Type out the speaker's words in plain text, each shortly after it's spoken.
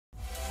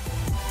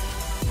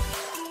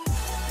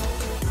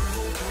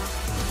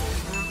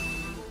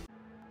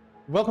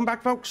Welcome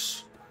back,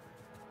 folks.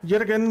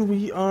 Yet again,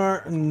 we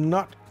are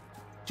not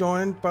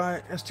joined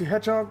by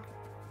STHedgehog.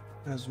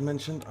 As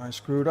mentioned, I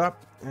screwed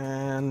up,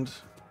 and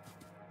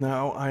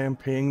now I am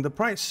paying the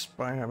price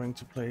by having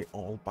to play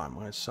all by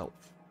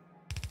myself.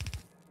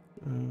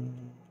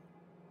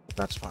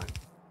 That's fine.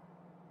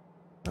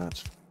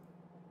 That's fine.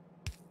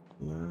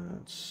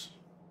 Let's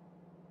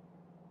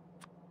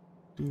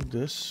do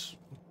this.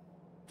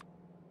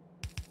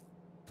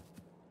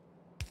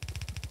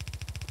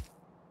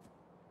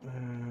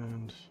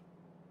 And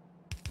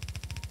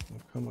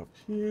we'll come up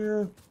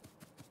here.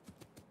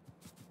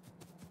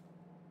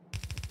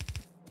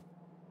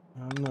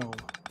 No.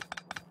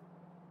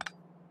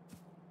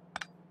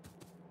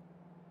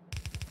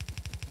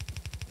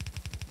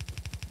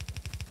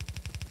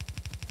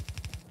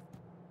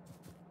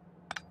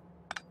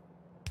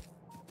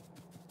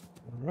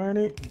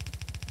 Alrighty.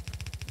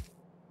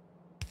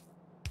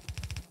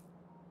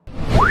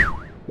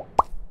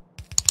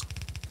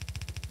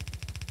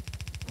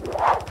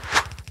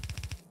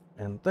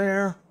 And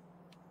there.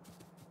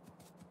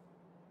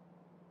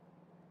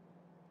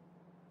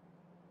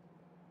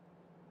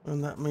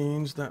 And that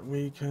means that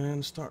we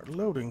can start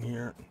loading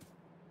here.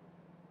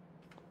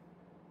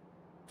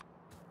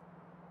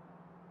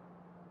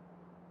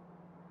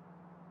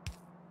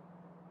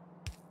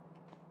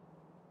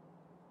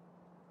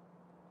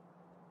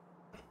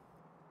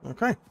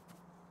 Okay.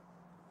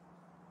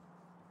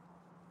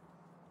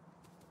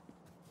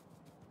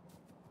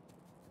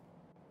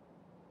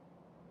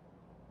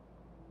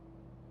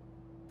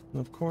 And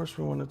of course,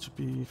 we want it to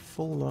be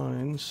full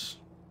lines.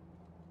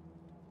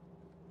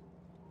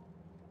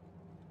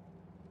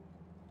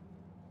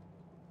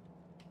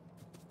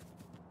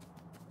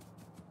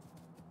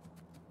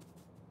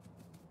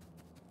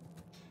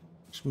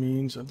 Which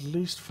means, at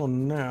least for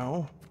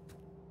now,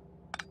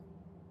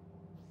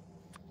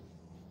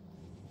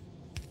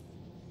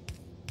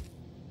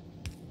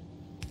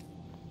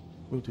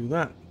 we'll do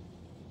that.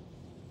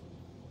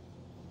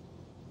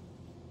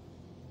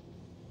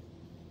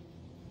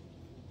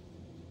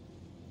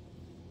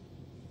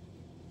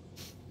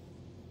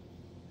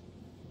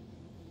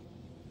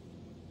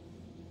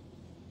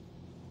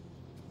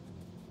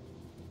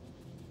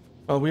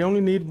 Well, we only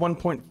need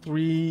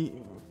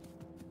 1.3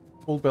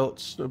 full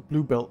belts,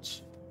 blue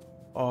belts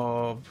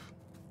of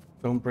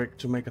stone brick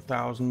to make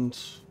 1,000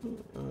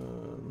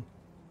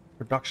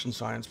 production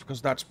science,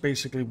 because that's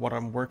basically what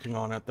I'm working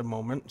on at the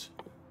moment.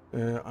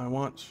 I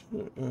want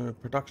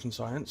production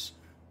science.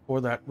 For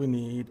that, we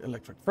need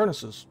electric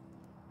furnaces.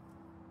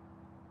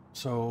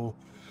 So,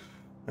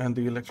 and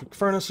the electric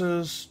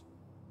furnaces,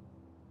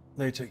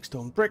 they take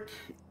stone brick,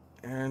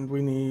 and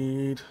we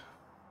need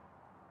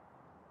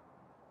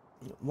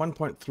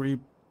 1.3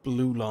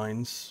 blue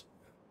lines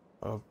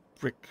of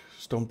brick,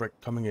 stone brick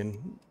coming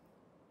in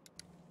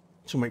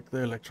to make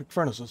the electric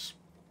furnaces.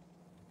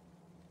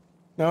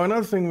 Now,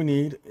 another thing we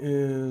need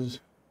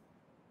is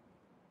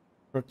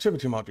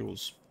productivity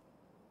modules,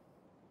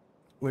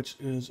 which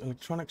is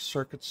electronic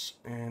circuits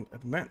and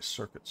advanced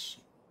circuits.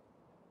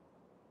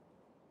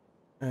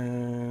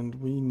 And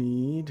we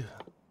need,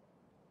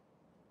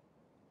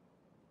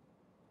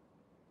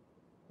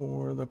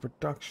 for the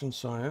production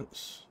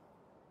science,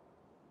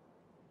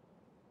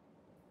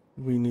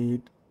 we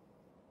need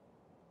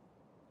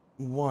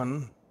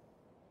one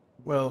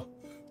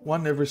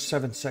every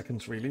 7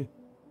 seconds, really.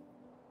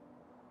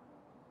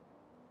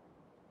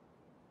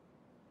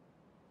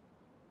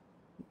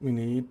 We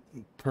need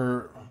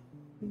per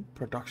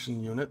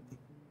production unit.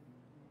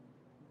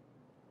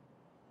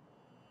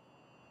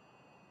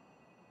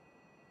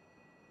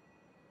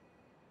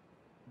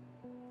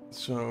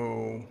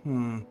 So,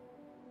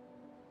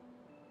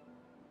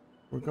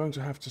 we're going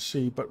to have to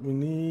see, but we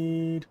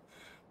need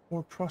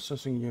more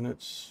processing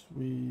units.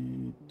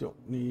 We don't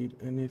need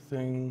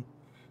anything.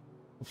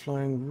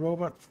 Flying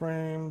robot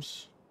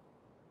frames.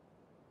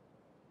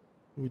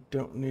 We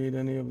don't need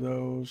any of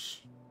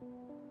those.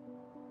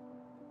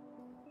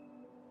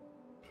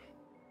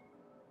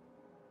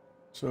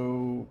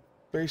 So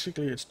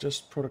basically it's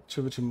just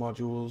productivity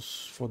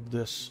modules for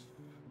this.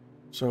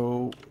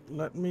 So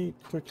let me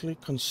quickly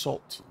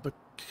consult the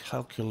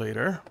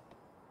calculator.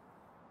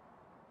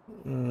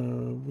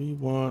 We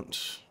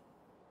want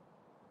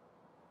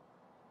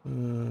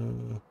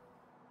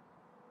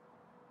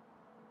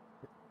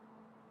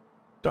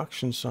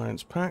production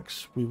science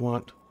packs. We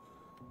want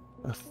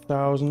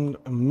 1,000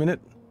 a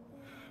minute,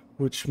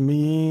 which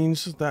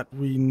means that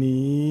we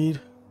need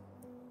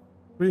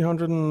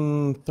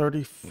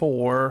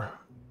 334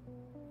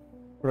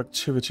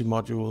 productivity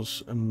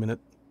modules a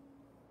minute.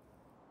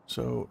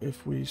 So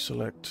if we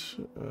select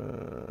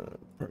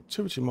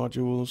productivity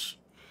modules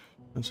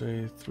and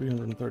say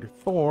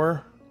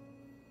 334,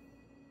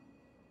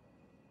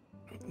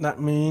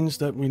 that means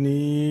that we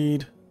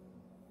need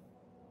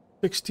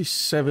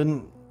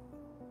 67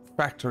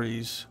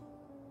 factories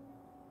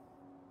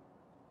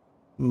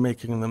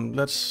making them.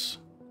 Let's,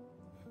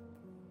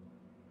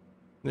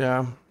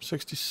 yeah,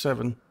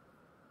 67.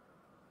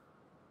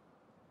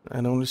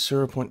 And only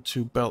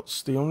 0.2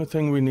 belts. The only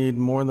thing we need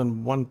more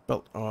than one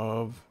belt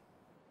of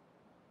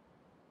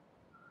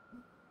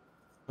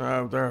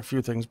There are a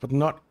few things, but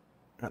not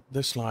at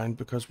this line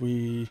because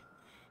we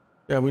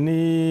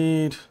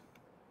need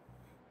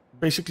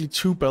basically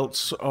 2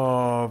 belts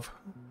of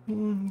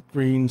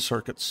green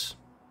circuits.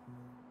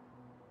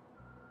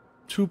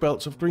 2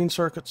 belts of green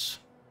circuits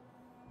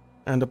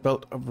and a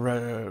belt of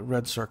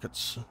red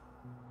circuits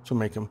to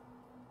make them.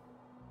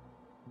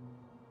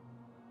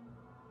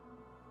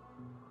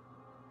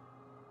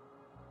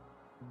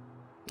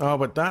 Oh,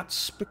 but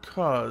that's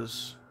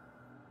because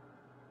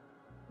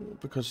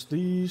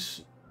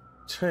these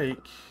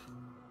take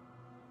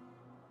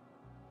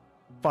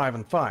 5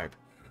 and 5.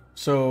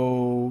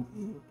 So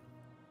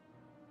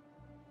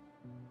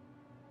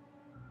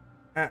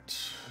at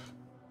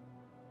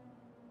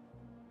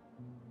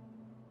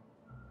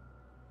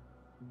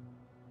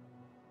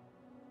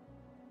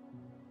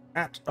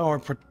our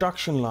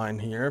production line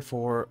here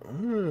for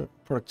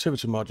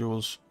productivity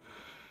modules,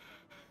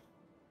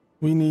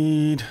 we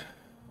need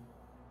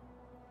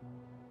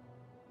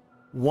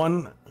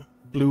 1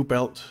 blue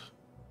belt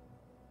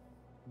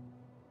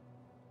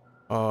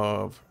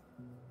of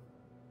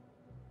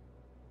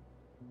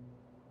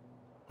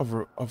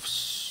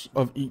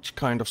each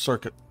kind of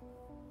circuit.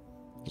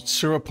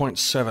 It's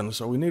 0.7,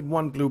 so we need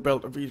 1 blue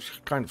belt of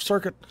each kind of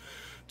circuit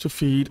to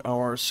feed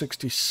our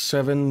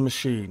 67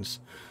 machines.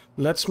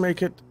 Let's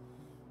make it,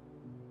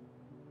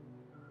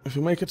 if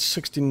we make it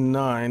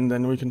 69,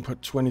 then we can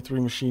put 23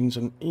 machines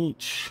in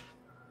each.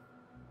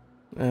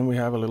 And we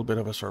have a little bit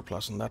of a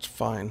surplus, and that's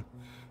fine.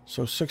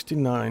 So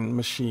 69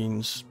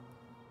 machines.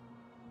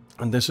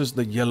 And this is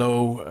the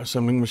yellow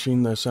assembling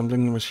machine, the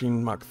assembling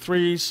machine Mark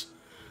IIIs.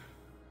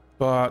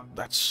 But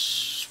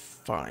that's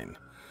fine.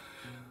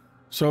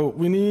 So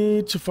we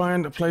need to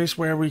find a place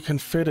where we can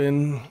fit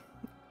in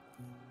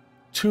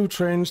 2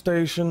 train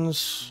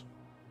stations.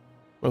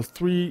 Well,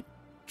 3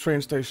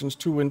 train stations,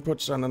 2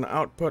 inputs and an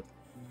output,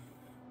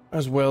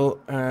 as well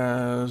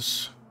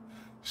as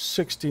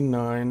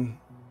 69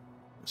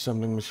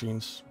 assembling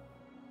machines.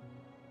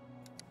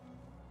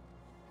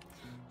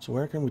 So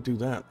where can we do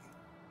that?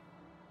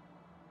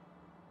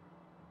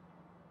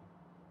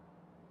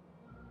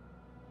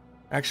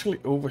 Actually,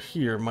 over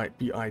here might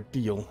be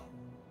ideal.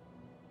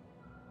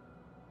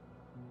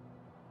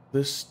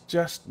 This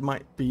just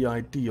might be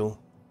ideal.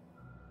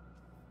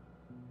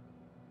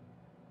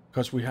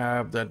 Because we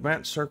have the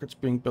advanced circuits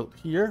being built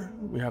here,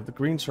 we have the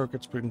green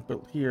circuits being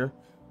built here,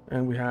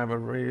 and we have a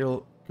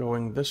rail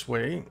going this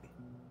way.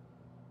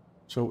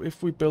 So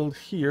if we build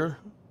here,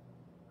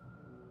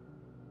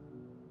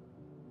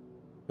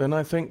 then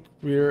I think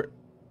we're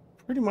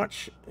pretty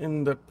much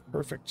in the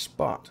perfect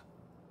spot.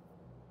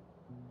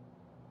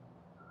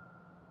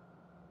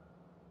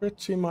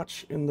 Pretty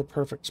much in the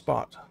perfect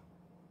spot.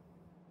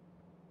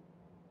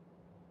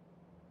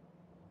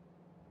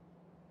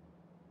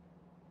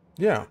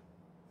 Yeah.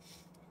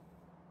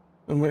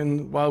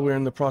 And while we're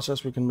in the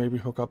process, we can maybe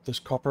hook up this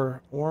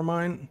copper ore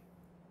mine.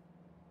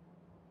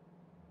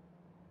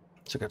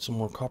 To get some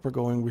more copper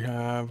going, we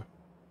have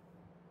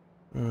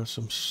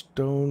some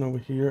stone over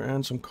here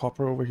and some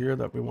copper over here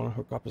that we want to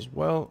hook up as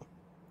well.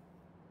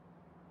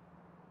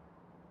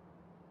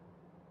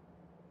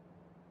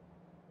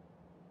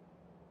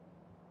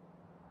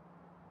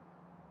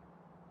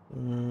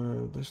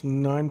 There's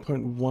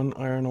 9.1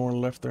 iron ore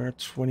left there,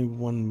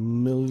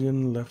 21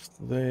 million left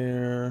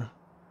there.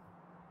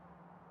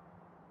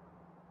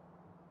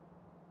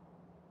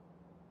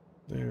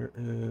 There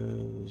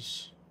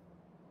is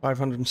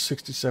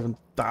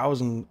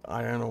 567,000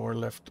 iron ore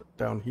left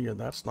down here.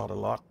 That's not a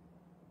lot.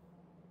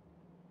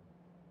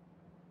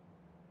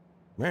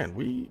 Man,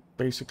 we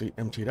basically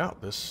emptied out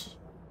this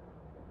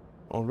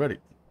already.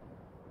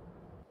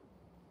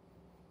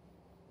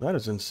 That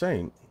is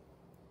insane.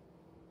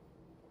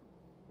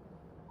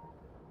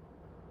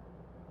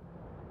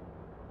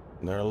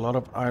 And there are a lot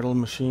of idle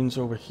machines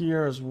over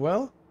here as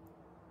well.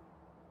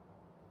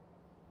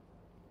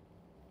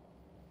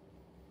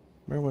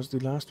 Where was the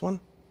last one?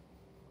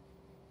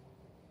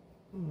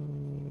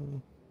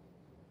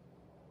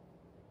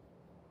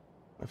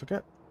 I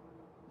forget.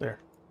 There.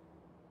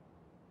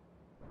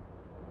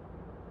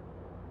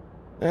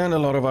 And a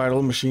lot of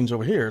idle machines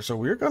over here. So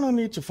we're gonna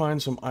need to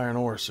find some iron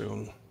ore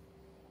soon,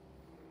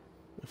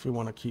 if we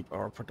want to keep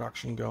our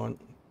production going.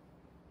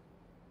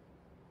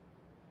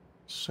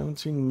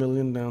 17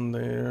 million down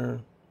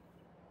there.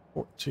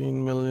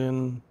 14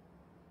 million.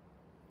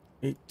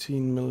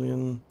 18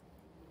 million.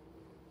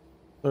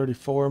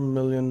 34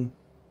 million.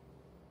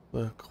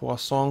 The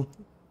croissant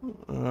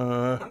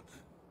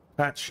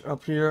patch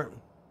up here.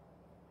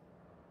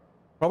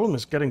 Problem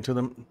is getting to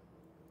them.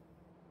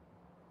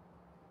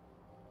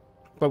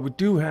 But we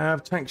do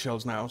have tank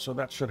shells now, so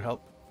that should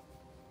help.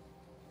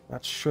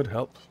 That should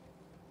help.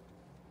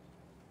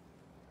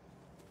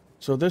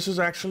 So this is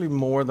actually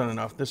more than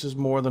enough. This is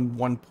more than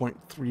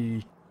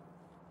 1.3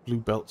 blue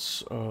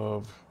belts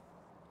of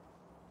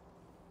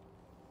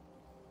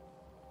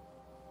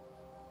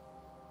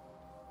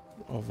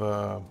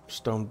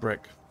stone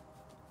brick.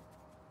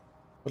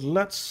 But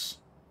let's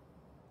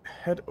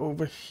head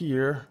over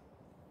here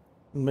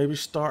and maybe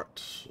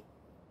start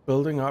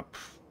building up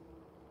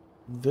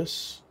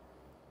this.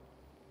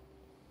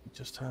 It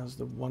just has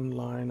the one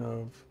line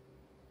of...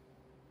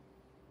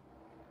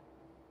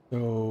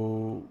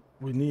 So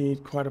we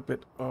need quite a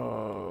bit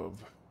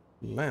of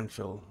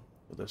landfill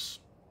for this.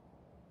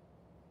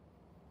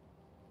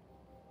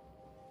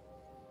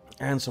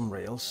 And some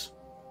rails.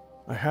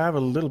 I have a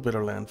little bit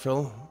of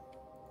landfill.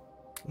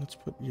 Let's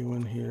put you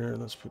in here.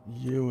 Let's put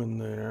you in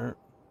there.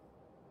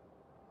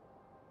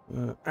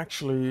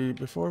 Actually,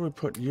 before we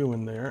put you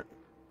in there,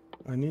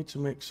 I need to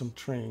make some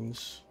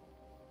trains.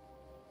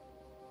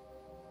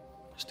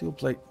 Steel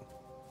plate.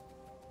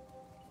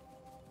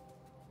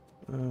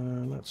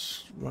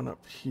 Let's run up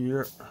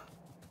here.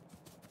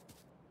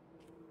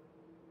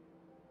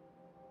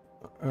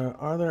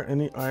 Are there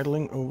any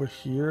idling over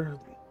here?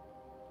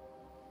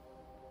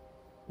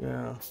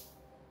 Yeah.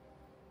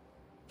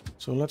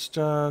 So let's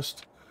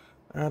just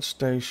add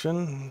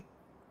station.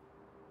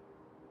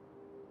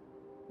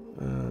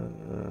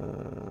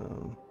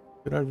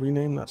 Did I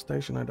rename that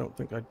station? I don't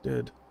think I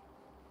did.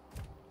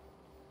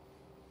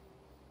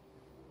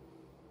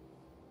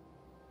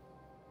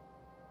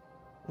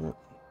 Where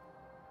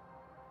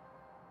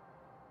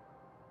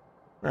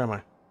am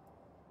I?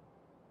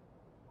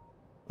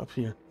 Up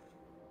here.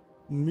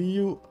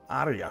 Miu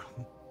Area.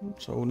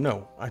 So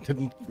no, I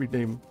didn't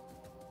rename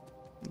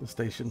the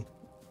station.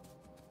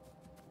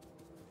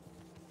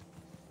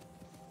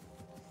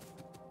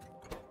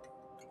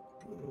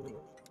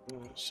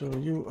 So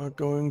you are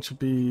going to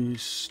be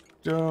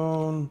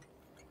stone.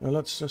 Now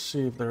let's just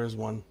see if there is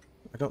one.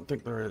 I don't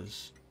think there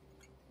is.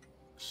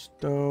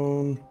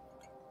 Stone,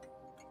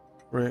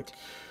 brick,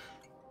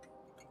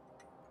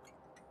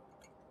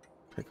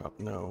 pick up,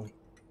 no.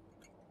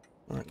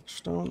 Alright,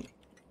 stone,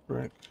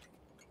 brick,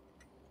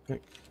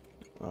 pick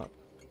up.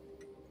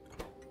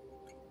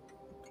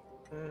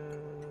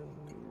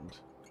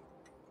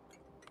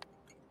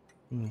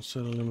 And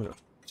set a limit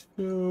of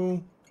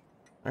 2.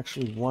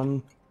 Actually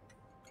 1.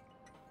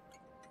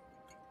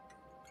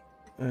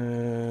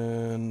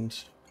 And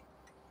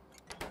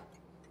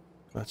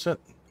that's it.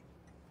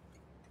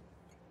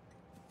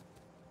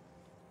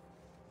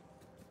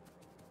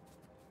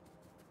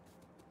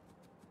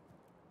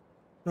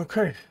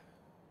 Okay.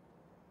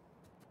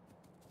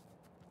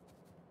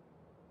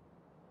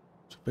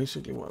 So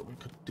basically what we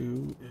could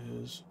do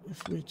is,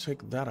 if we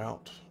take that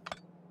out,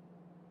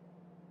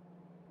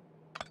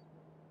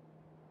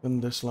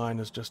 then this line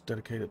is just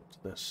dedicated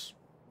to this,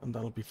 and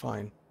that'll be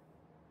fine.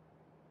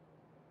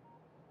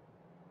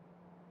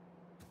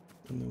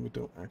 And then we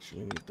don't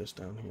actually need this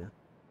down here,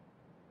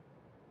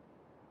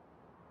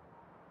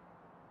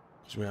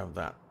 because we have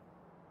that.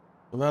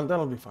 So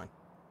that'll be fine.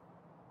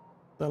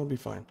 That'll be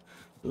fine.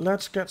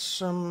 Let's get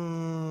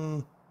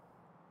some...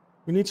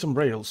 We need some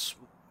rails.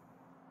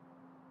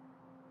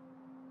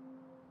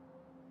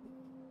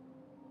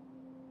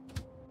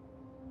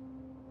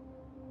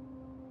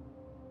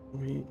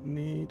 We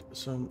need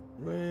some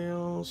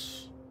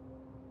rails.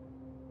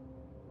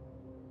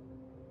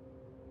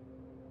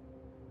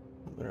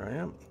 There I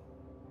am.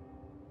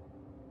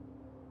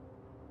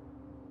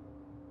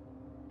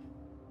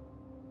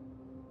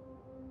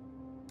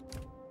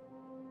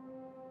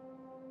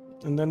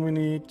 And then we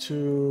need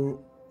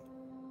to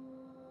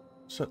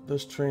set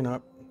this train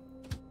up.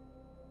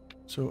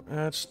 So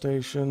add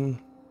station,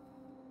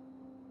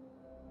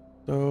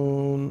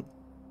 stone,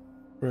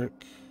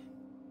 brick,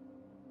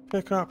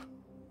 pickup,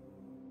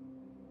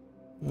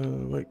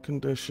 wait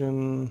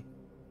condition,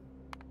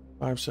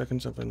 5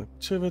 seconds of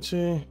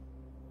inactivity,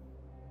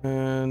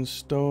 and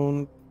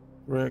stone,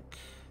 brick,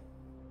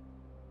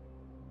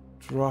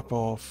 drop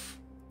off,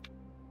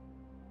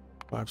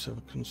 5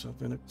 seconds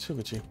of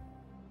inactivity.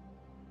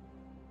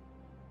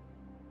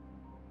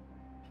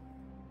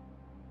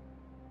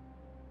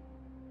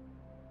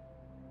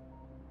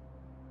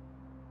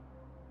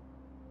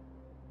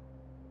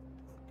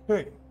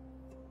 Okay.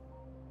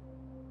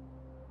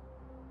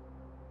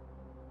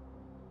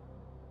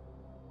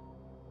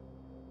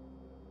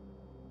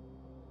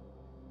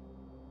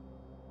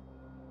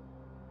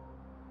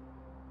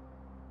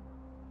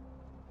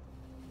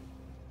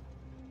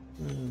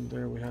 And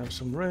there we have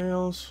some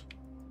rails.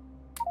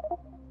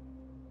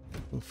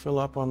 We'll fill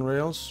up on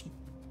rails.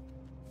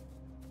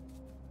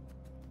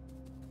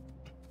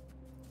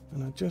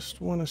 And I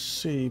just want to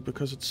see,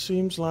 because it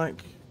seems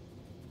like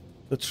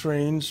the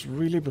trains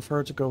really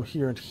prefer to go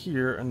here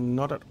and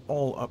not at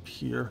all up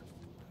here.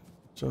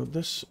 So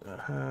this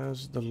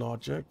has the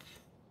logic.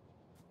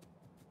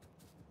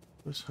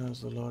 This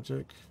has the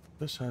logic.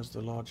 This has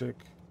the logic.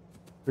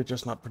 We're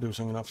just not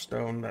producing enough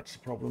stone, that's the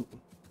problem.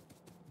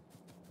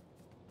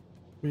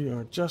 We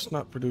are just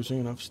not producing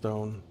enough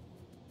stone.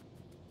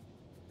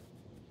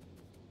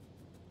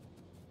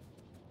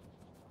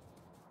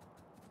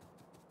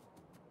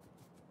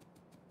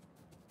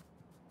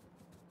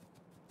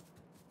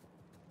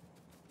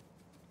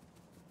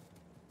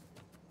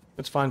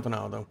 It's fine for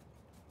now,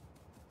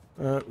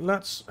 though.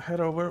 Let's head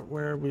over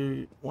where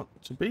we want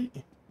to be.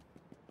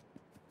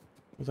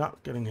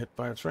 Without getting hit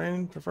by a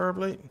train,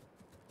 preferably.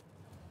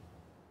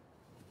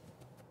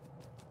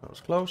 That was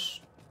close.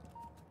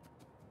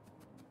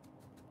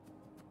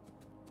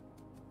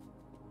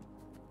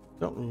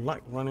 Don't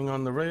like running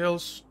on the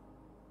rails.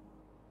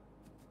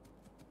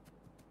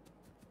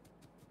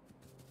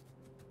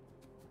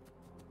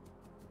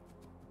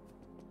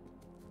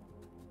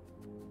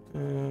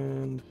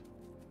 And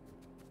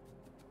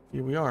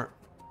here we are.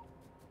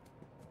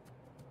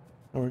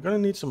 Now we're gonna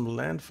need some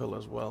landfill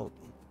as well.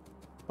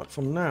 But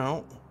for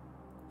now,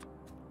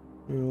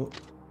 we'll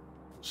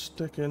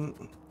stick in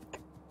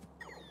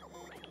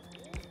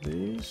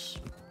these.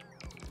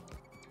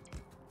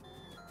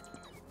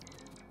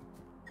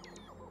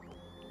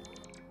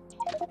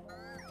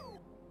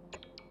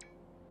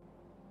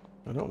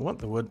 I don't want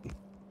the wood.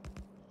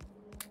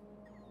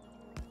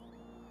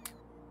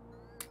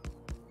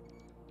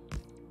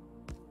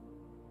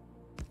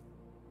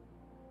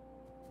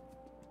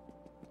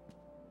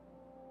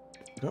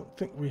 I don't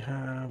think we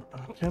have...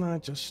 can I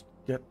just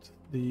get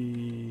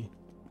the...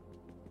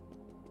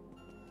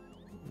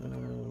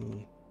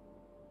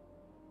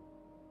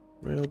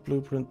 rail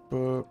blueprint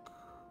book.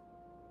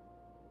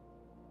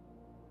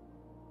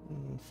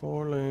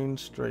 4-lane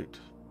straight.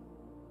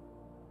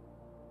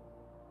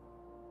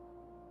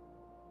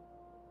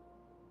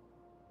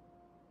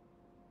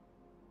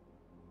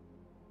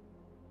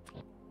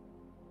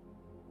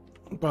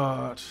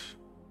 But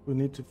we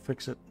need to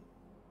fix it.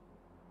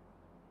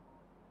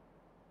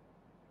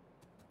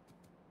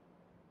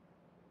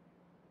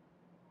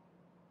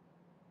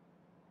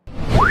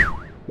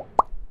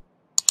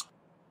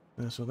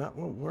 Yeah, so that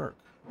won't work.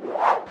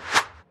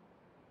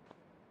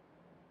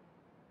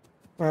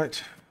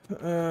 Right.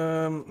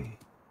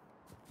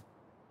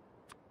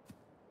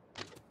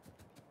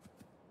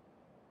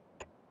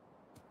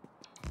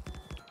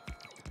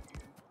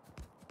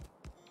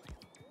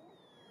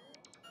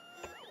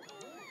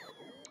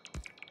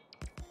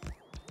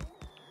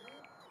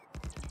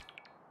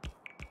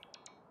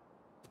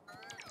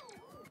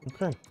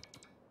 Okay.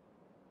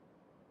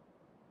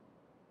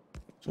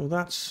 So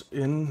that's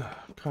in,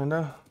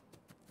 kinda.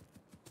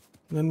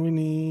 Then we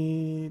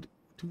need...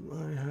 do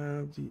I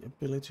have the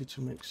ability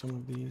to make some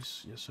of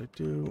these? Yes, I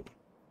do.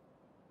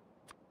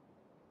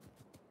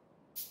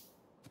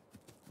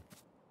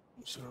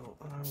 So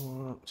I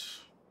want...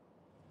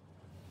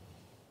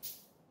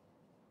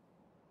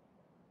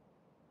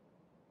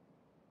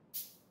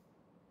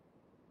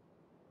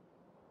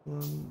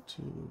 one,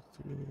 two,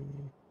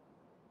 three,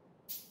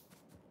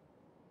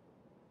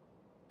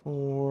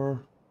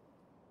 4.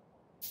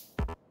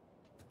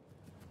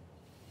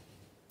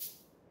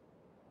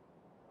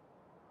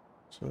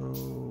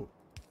 So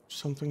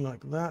something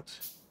like that.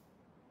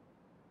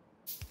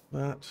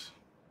 That.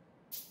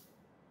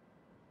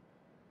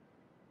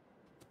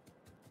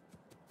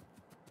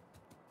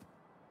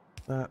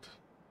 That.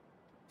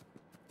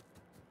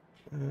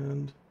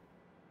 And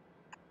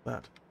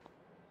that.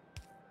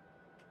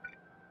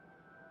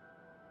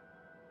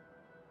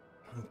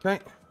 Okay.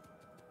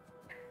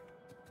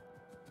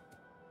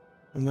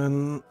 And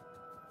then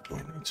we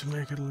need to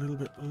make it a little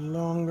bit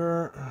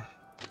longer.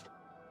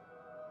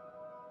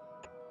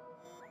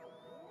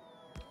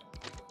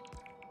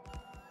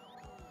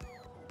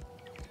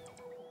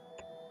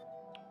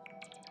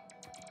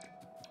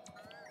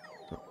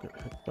 Don't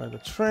get hit by the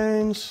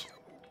trains.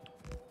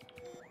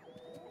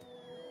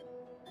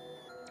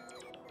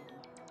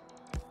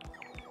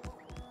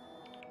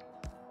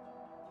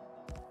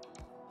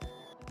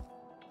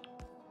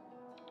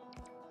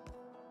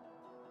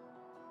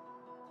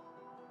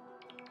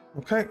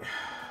 Okay.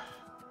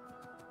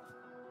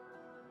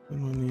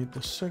 Then we need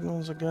the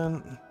signals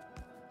again.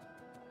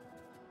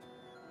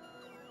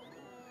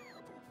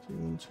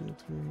 2, 2,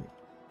 3.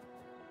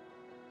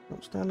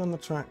 Don't stand on the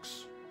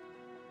tracks.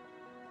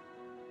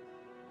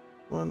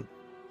 1.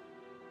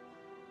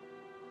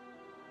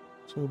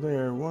 So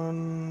there,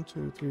 1,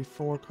 2, 3,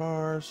 4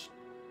 cars.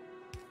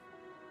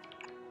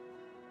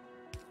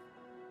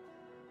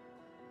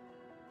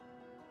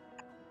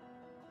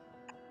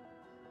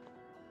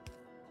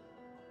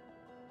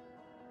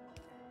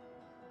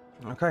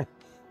 Okay.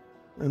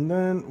 And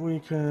then we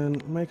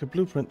can make a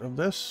blueprint of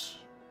this.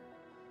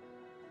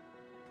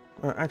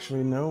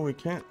 Actually, no, we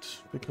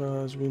can't,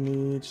 because we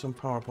need some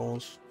power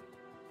poles.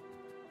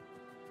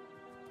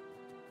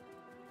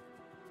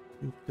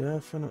 We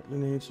definitely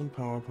need some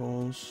power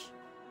poles.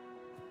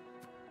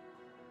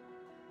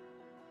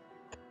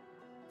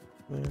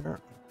 There.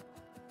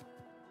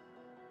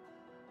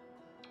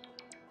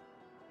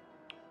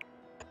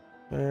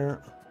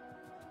 There.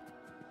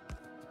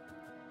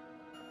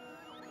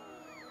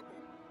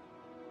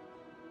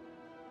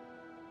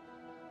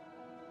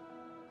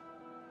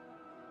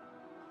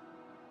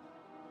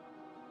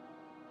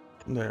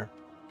 There.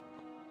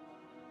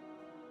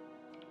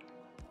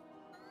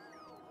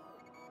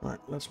 Right,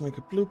 let's make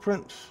a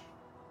blueprint.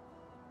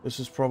 This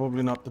is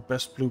probably not the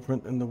best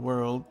blueprint in the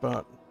world,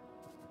 but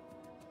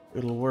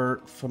it'll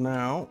work for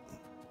now.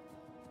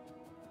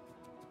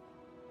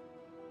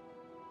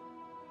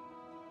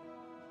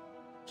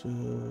 So,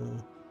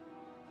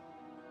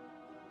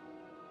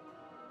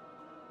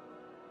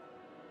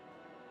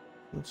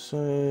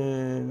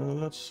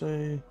 let's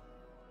say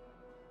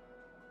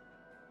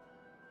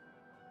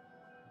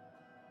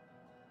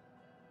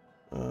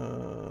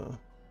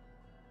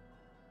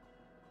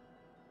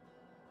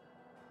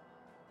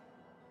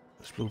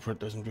This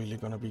blueprint isn't really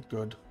going to be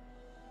good.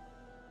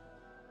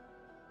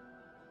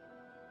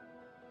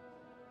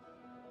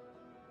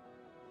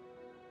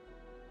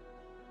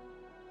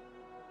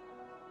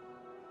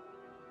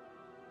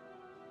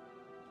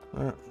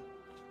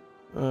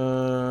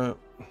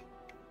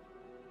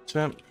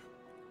 Temp.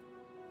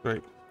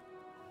 Great.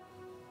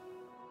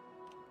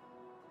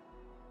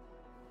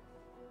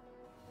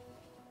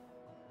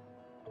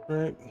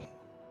 Great.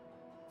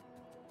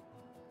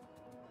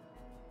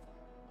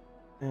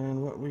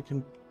 And what we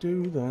can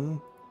do then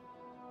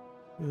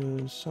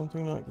is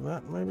something like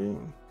that, maybe.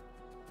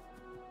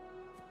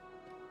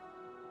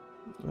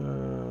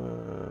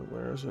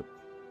 Where is it?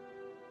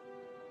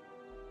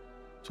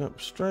 Temp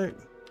straight.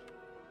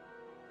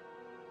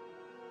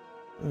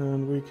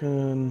 And we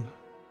can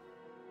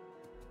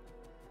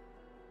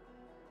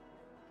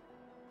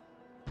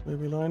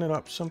maybe line it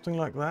up something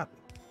like that.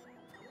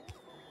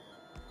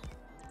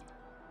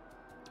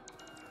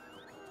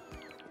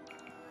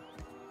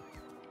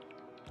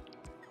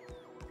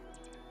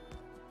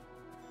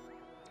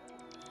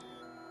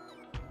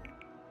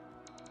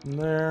 And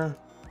there.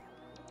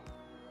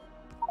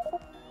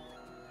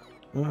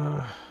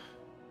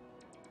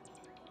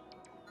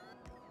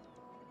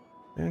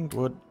 And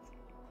wood.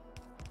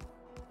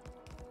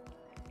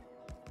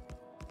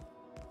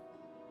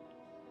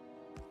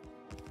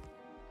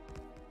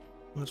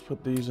 Let's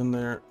put these in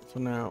there for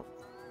now.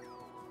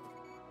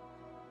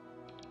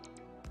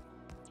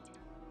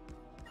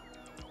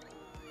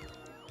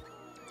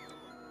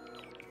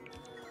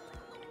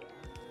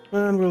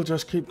 And we'll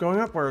just keep going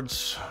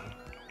upwards.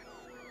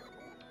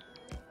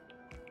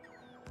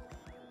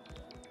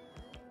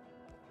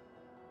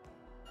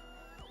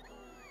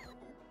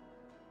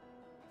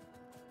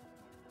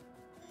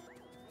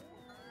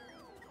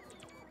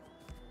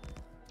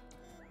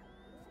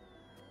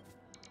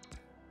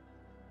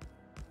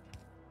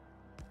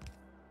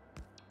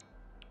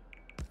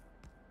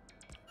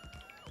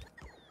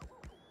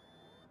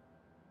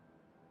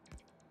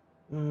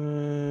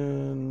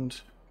 And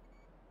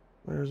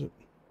where is it?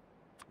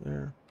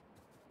 There.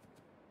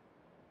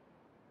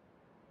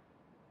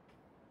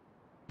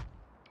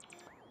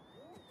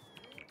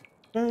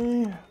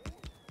 Okay.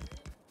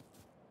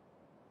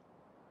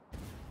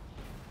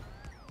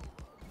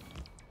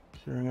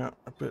 Clearing out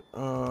a bit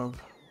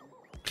of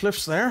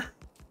cliffs there.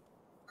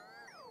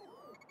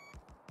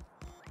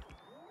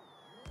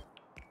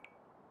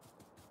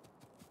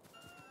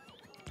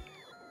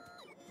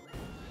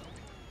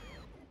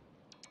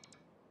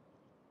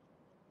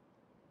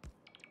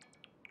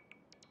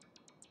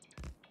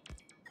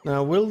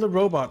 Now, will the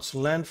robots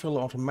landfill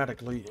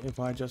automatically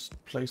if I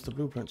just place the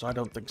blueprints? I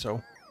don't think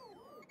so.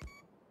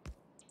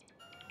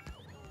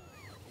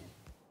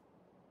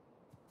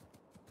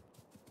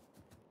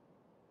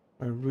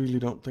 I really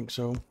don't think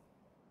so.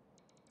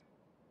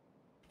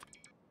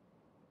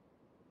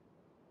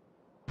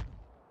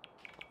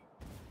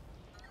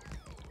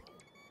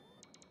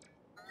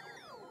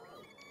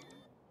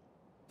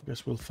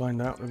 Guess we'll find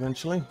out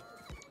eventually.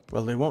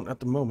 Well, they won't at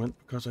the moment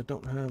because I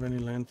don't have any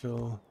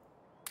landfill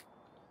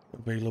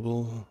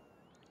available.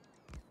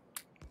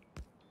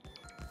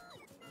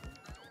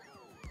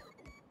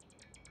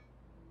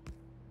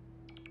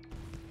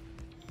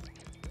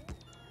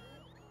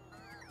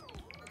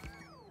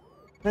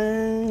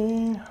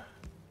 Hey.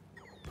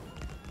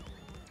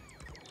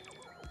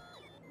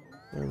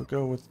 There we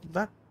go with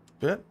that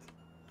bit.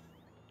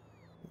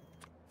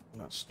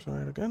 Let's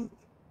try it again.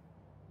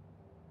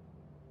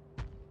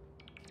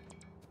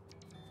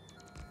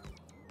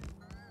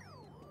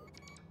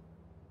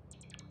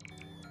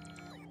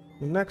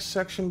 The next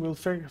section we'll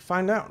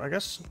find out, I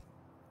guess.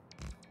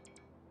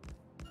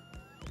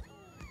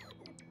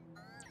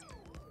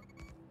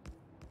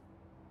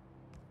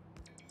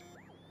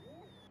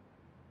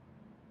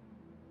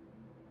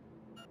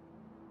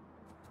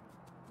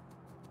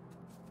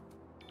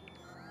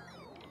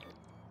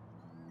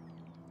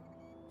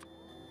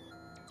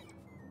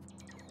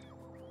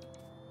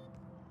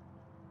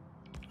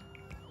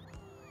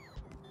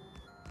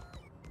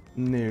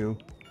 No.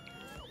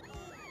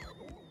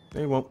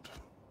 They won't.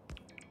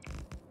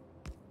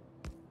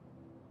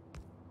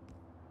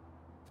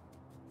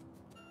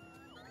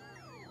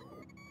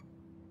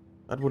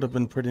 That would have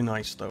been pretty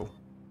nice, though,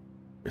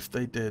 if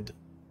they did.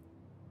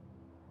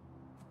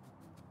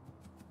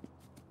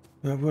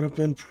 That would have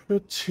been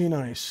pretty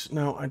nice.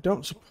 Now, I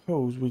don't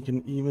suppose we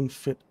can even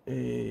fit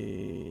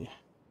a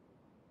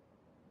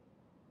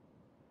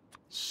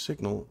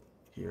signal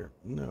here.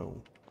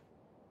 No.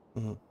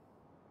 All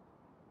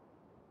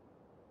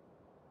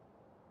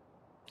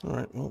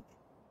right, well.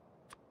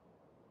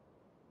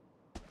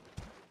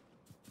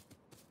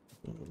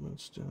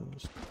 Let's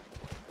just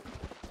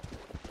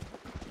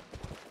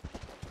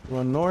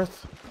run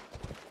north.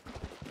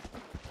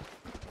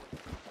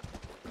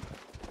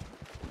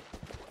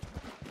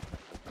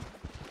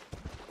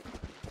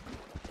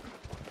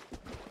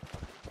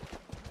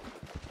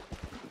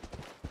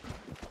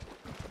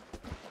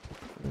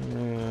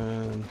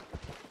 And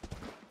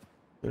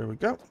there we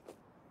go.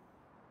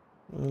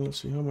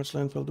 Let's see, how much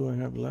landfill do I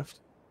have left?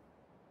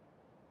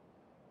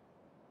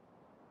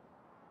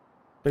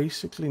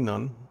 basically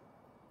none.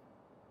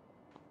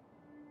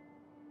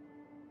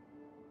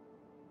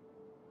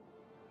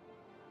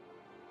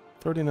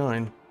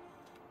 $39.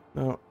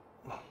 Now,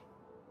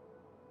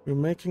 we're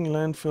making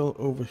landfill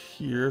over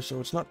here, so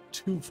it's not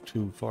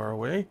too far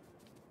away.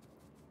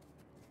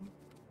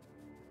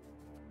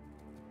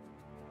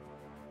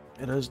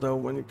 It is, though,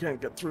 when you can't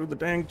get through the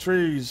dang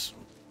trees.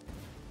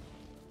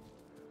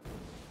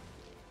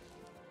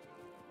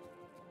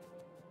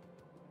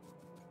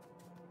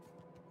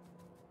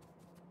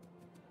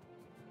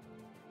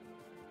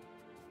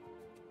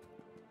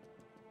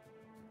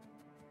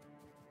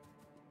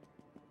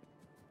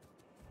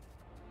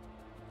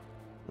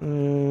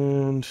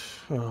 And...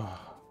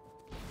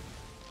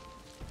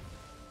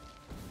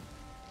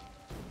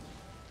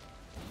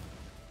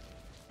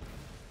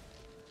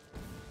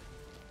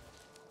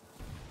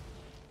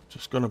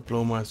 just gonna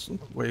blow my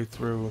way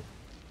through.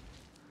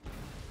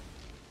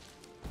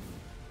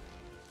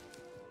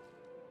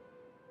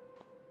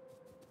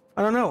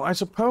 I don't know, I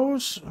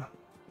suppose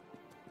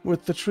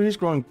with the trees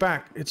growing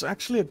back, it's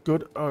actually a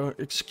good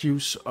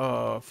excuse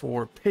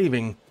for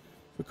paving,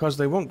 because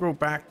they won't grow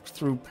back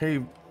through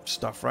paved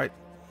stuff, right?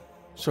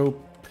 So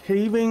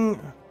paving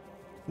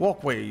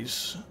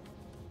walkways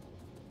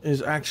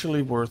is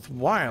actually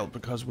worthwhile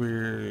because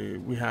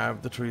we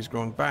have the trees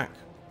growing back.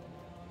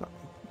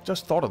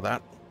 Just thought of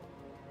that.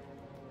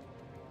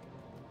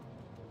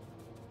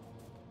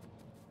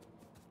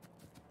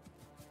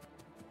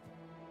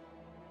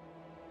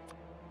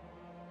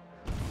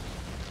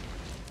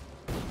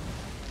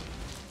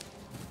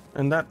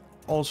 And that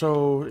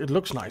also, it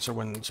looks nicer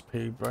when it's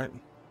paved, right?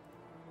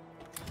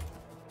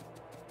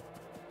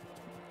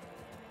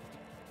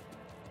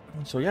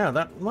 So yeah,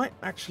 that might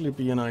actually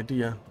be an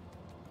idea.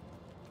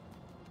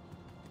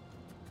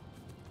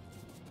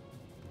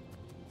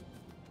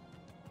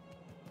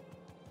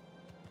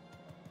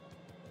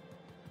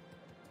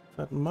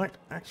 That might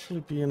actually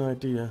be an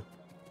idea.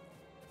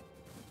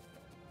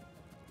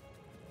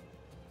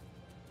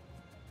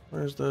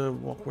 Where's the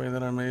walkway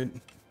that I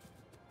made?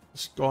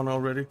 It's gone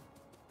already.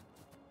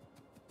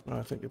 Oh,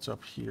 I think it's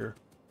up here.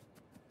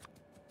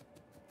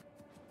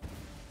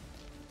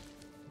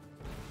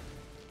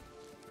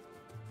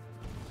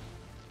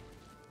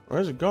 Or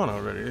is it gone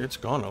already? It's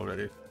gone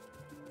already.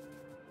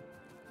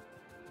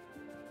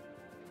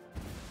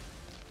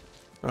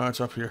 Oh,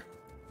 it's up here.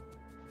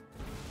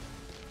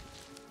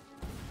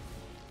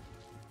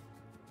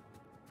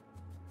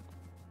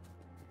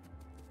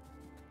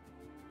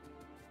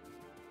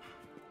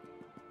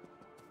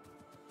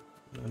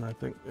 And I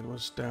think it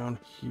was down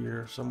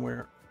here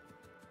somewhere.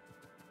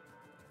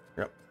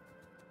 Yep.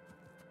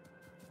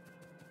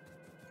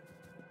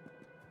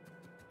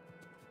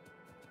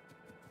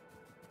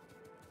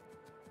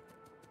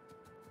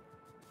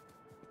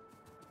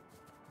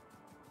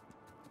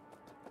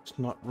 It's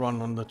not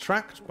run on the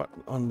tracks, but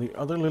on the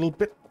other little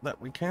bit that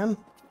we can.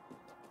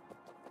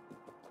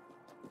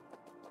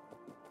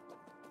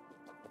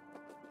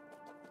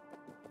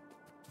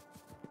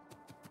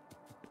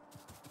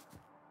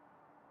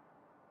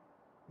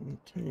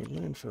 Okay,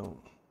 landfill.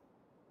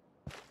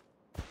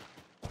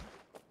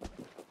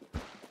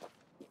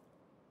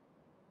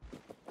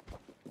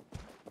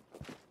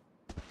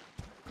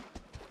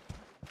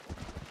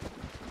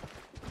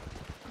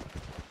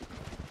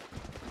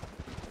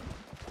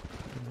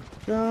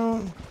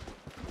 Go.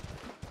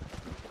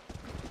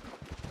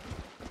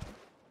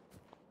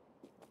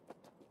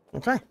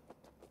 Okay.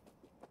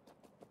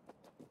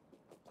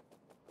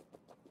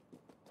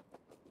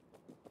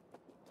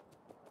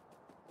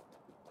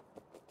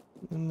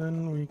 And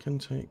then we can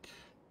take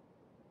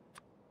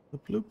the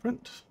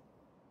blueprint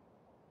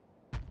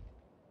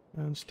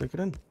and stick it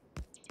in.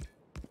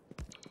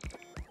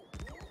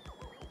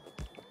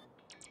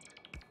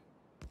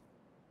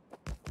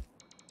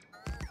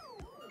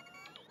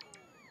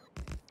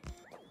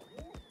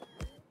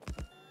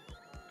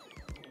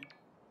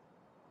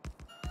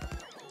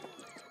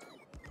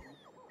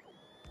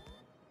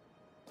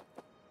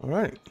 All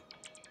right.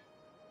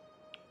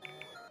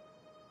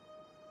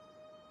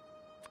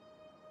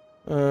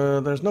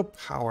 There's no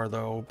power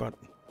though, but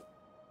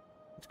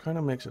it kind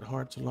of makes it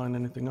hard to line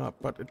anything up,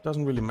 but it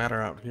doesn't really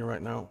matter out here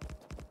right now.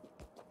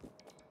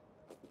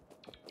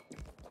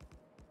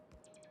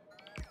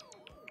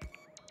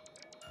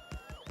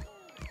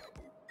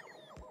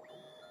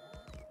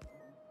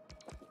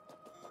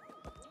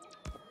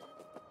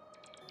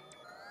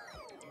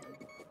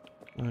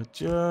 I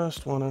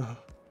just want to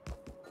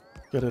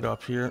get it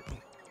up here.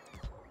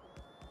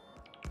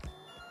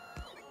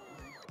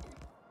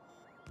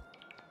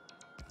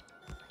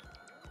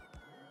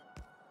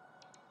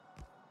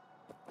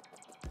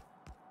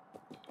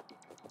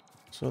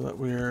 So that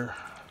we're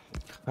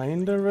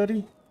kinda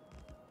ready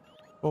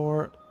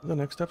for the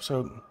next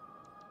episode,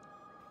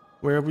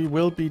 where we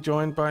will be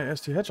joined by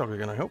STHedgehog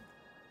again, I hope.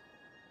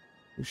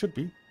 We should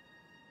be.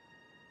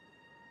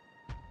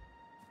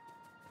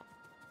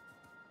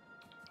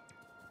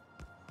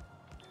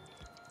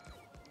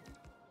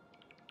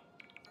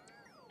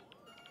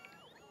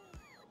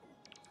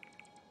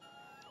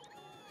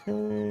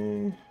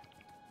 Okay.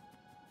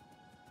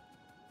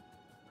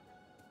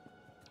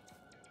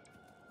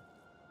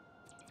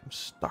 I'm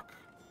stuck.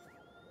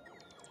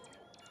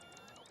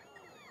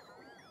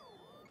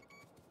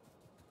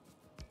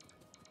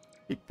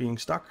 Keep being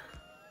stuck.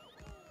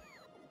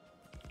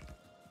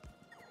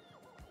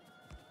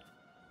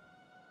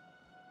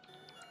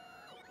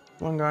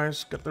 Come on,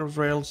 guys, get those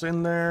rails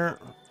in there.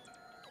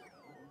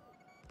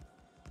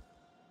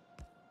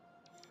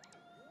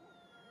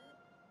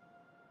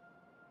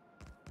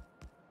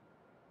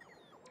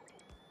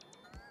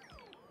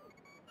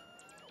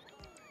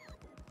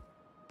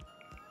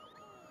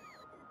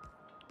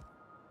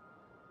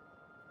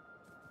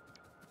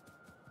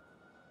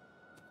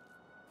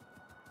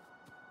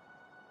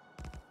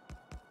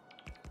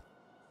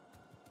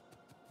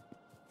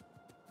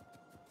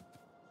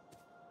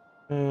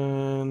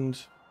 And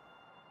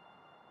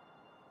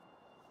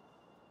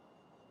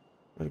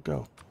where'd it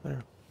go?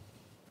 There.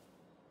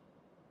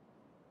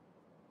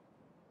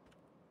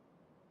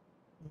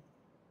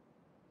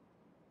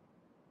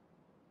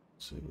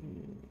 Let's see.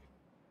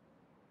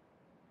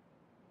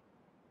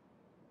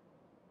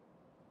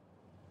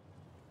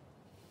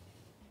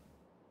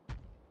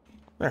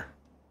 There.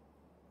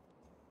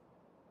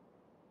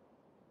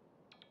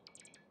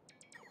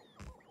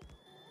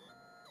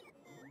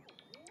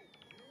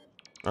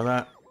 Now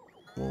that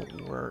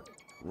won't work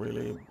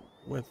really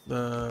with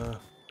the...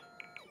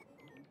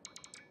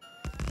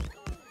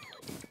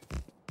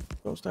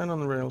 Go stand on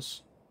the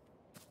rails.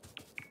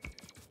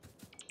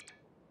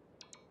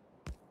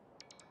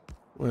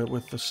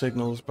 With the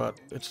signals, but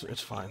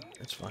it's fine.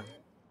 It's fine.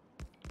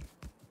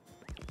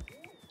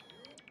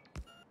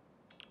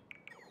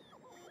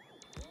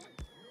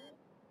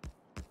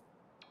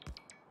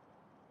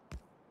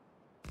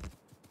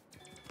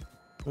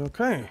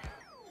 Okay.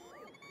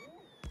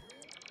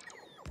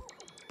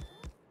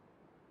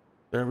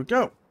 There we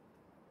go.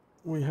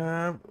 We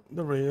have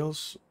the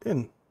rails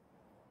in.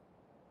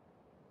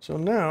 So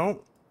now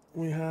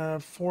we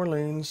have 4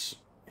 lanes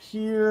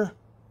here,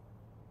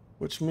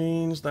 which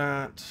means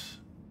that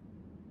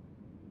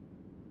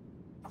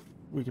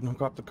we can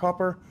hook up the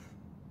copper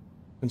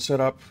and set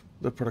up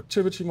the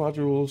productivity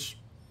modules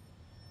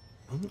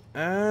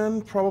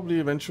and probably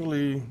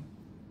eventually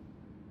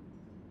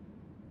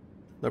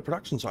the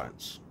production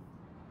science,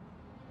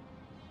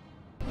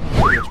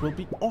 which will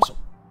be awesome.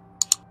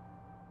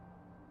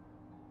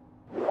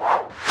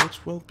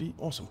 Which will be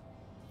awesome.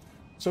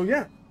 So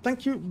yeah,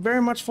 thank you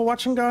very much for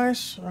watching,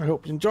 guys. I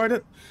hope you enjoyed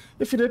it.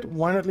 If you did,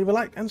 why not leave a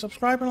like and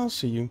subscribe, and I'll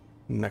see you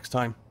next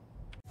time.